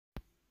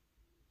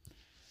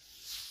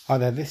Hi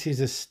there, this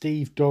is a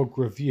Steve Dog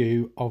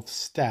review of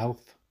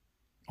Stealth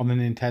on the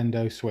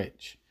Nintendo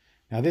Switch.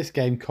 Now this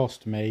game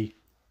cost me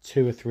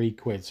 £2 or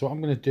 £3, so what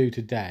I'm going to do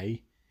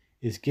today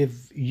is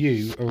give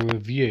you a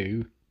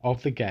review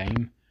of the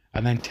game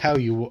and then tell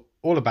you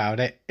all about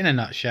it in a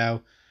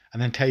nutshell,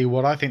 and then tell you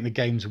what I think the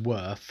game's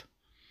worth,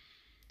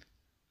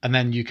 and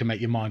then you can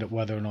make your mind up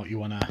whether or not you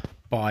want to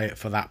buy it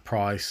for that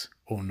price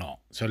or not.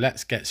 So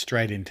let's get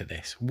straight into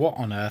this. What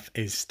on earth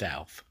is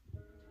Stealth?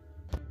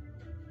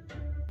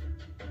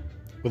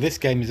 Well, this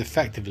game is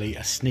effectively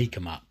a sneak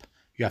 'em up.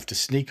 You have to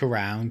sneak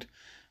around,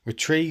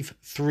 retrieve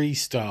 3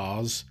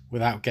 stars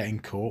without getting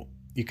caught.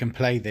 You can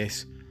play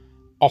this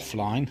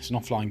offline, it's an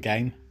offline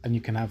game, and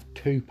you can have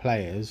 2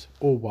 players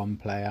or 1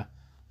 player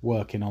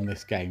working on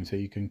this game. So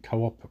you can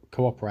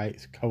cooperate,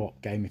 it's a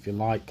co-op game if you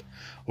like,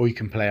 or you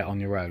can play it on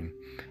your own.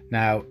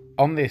 Now,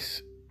 on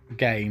this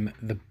game,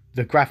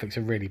 the graphics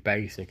are really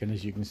basic, and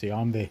as you can see,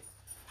 I'm the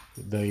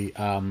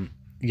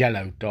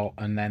yellow dot,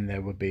 and then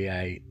there would be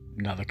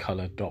another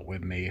coloured dot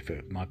with me if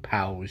my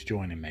pal was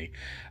joining me.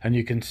 And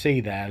you can see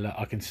there, look,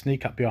 I can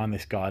sneak up behind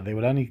this guy. They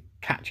will only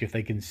catch you if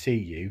they can see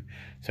you,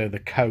 so the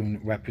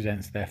cone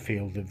represents their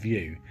field of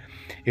view.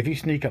 If you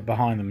sneak up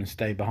behind them and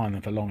stay behind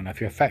them for long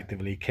enough, you're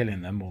effectively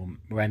killing them or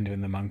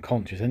rendering them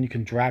unconscious, and you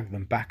can drag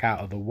them back out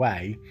of the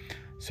way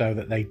so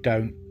that they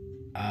don't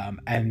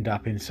end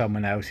up in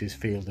someone else's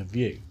field of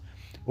view.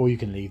 Or you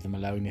can leave them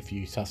alone if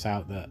you suss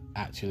out that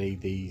actually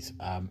these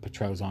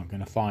patrols aren't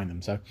going to find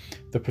them. So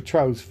the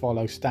patrols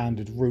follow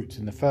standard routes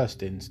in the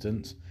first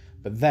instance,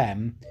 but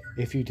then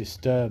if you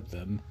disturb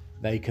them,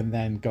 they can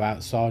then go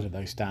outside of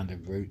those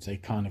standard routes. They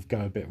kind of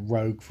go a bit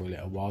rogue for a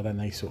little while, then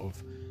they sort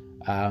of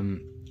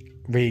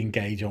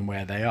re-engage on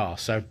where they are.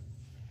 So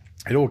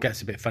it all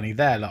gets a bit funny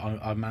there. Like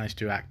I managed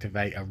to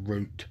activate a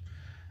route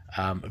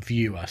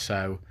viewer,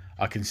 so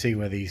I can see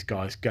where these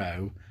guys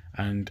go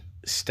and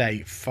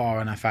stay far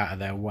enough out of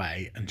their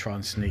way and try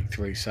and sneak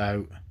through.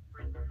 So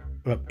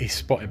look, he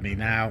spotted me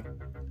now,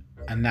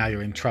 and now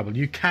you're in trouble.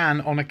 You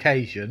can on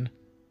occasion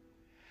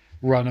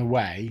run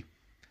away,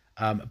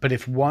 but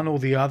if one or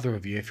the other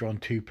of you, if you're on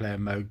 2-player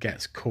mode,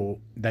 gets caught,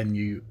 then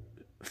you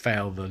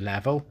fail the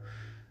level.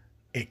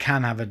 It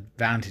can have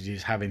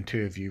advantages having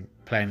 2 of you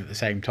playing at the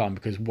same time,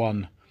 because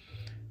one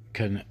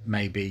can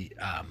maybe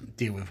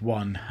deal with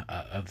one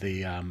of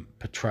the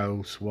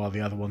patrols while the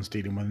other one's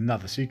dealing with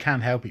another. So you can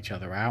help each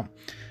other out,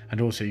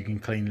 and also you can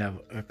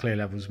clear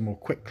levels more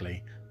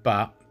quickly.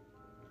 But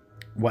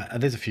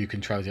there's a few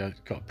controls.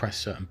 You've got to press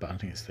a certain button. I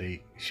think it's the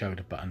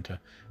shoulder button to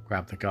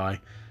grab the guy.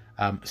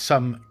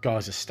 Some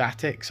guys are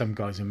static, some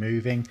guys are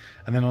moving,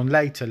 and then on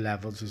later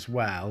levels as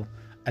well,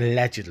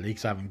 allegedly,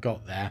 because I haven't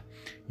got there,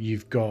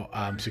 you've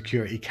got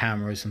security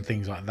cameras and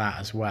things like that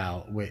as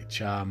well,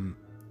 which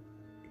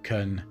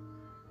can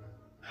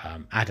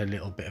add a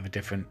little bit of a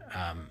different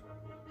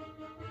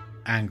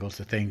angle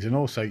to things. And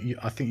also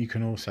I think you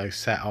can also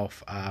set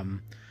off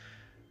I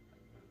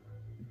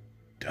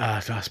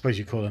suppose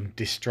you call them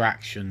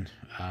distraction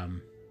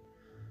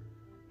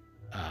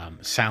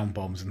sound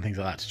bombs and things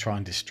like that, to try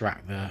and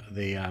distract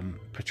the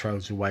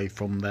patrols away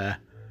from their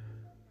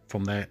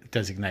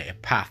designated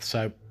path.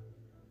 So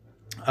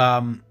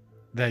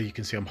there you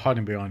can see I'm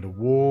hiding behind a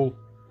wall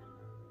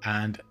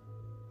and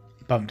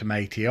bumped a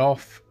matey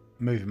off.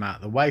 Move him out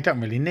of the way. Don't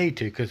really need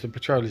to, because the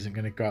patrol isn't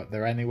going to go up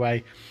there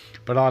anyway,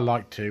 but I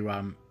like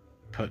to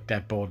put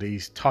dead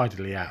bodies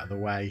tidily out of the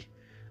way.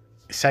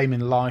 Same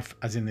in life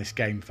as in this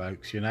game,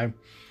 folks, you know.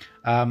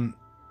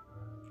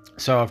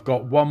 So I've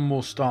got 1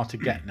 more star to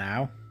get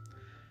now,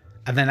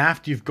 and then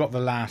after you've got the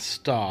last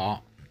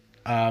star,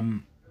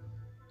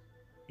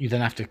 you then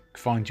have to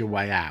find your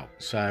way out.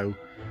 So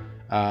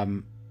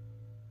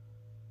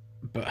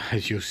but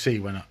as you'll see,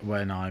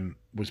 when I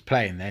was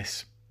playing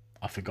this,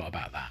 I forgot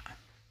about that.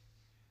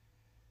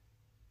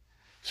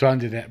 So I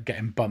ended up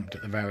getting bumped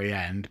at the very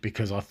end,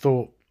 because I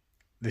thought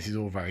this is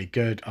all very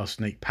good, I'll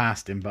sneak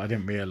past him, but I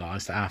didn't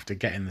realise that after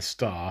getting the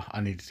star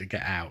I needed to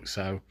get out.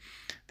 So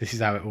this is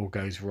how it all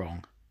goes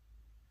wrong.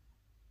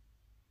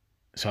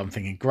 So I'm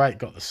thinking, great,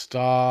 got the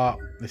star,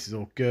 this is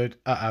all good.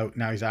 Uh-oh,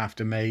 now he's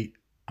after me.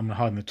 I'm going to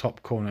hide in the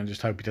top corner and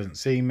just hope he doesn't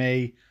see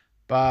me.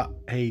 But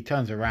he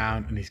turns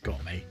around and he's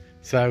got me.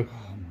 So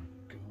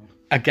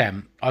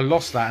again, I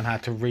lost that and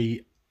had to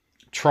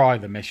retry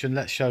the mission.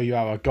 Let's show you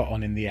how I got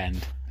on in the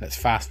end. Let's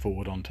fast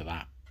forward onto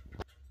that.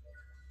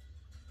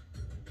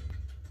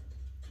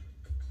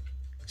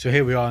 So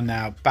here we are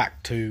now,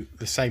 back to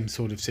the same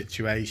sort of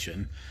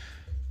situation.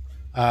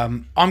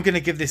 I'm going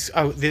to give this...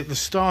 Oh, the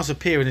stars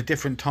appear in a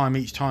different time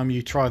each time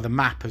you try the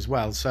map as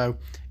well. So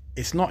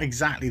it's not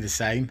exactly the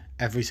same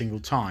every single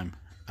time.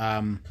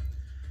 That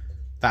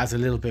has a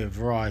little bit of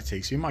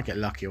variety, so you might get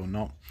lucky or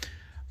not.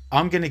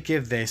 I'm going to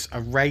give this a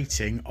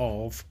rating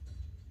of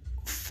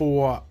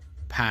 £4.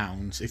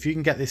 If you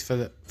can get this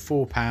for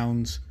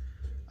 £4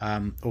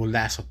 or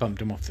less, I bumped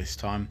them off this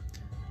time,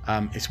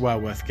 it's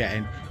well worth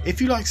getting. If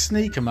you like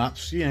sneak 'em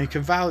ups, you know, you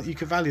can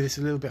value this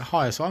a little bit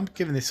higher. So I'm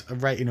giving this a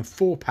rating of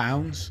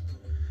 £4,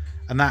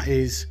 and that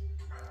is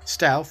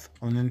Stealth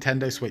on the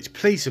Nintendo Switch.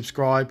 Please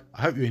subscribe.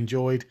 I hope you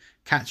enjoyed.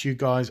 Catch you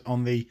guys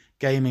on the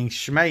gaming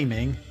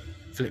schmaming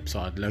flip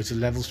side. Loads of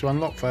levels to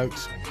unlock,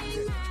 folks.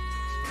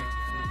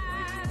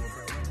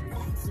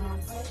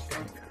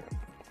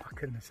 I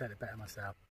couldn't have said it better myself.